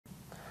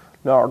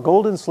Now our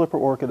golden slipper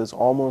orchid is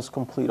almost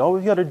complete. All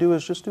we've got to do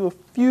is just do a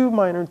few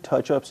minor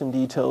touch-ups and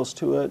details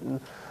to it.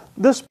 And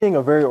this being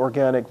a very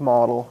organic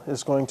model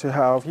is going to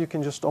have, you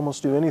can just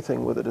almost do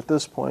anything with it at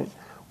this point.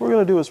 What we're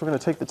going to do is we're going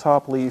to take the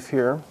top leaf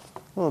here,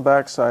 on the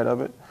back side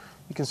of it.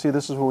 You can see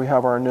this is where we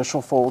have our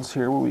initial folds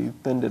here, where we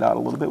bend it out a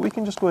little bit. We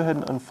can just go ahead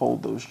and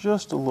unfold those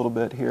just a little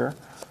bit here.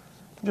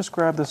 Just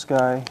grab this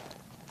guy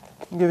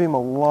and give him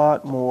a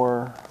lot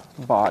more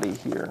body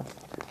here.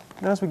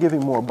 And as we give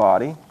him more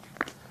body,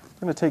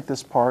 I'm going to take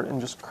this part and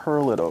just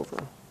curl it over,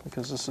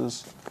 because this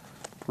is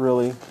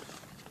really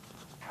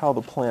how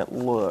the plant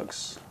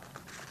looks.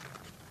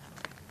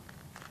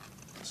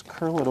 Just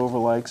curl it over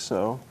like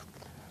so.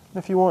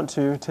 And if you want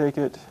to, take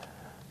it,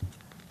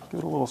 give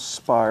it a little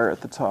spire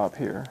at the top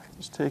here.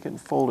 Just take it and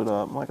fold it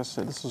up. Like I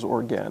said, this is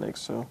organic,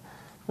 so I'm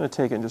going to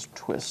take it and just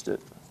twist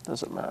it.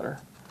 Doesn't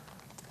matter.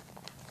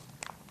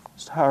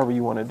 Just however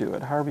you want to do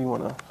it,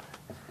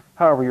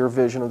 however your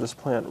vision of this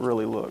plant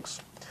really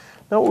looks.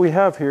 Now what we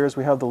have here is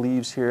we have the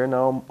leaves here.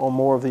 Now on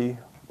more of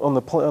on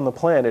the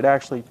plant, it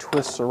actually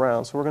twists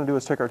around. So what we're going to do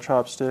is take our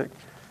chopstick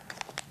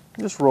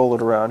and just roll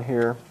it around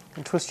here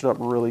and twist it up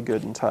really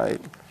good and tight,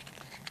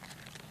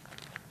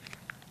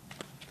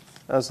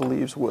 as the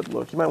leaves would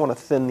look. You might want to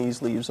thin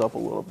these leaves up a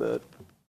little bit.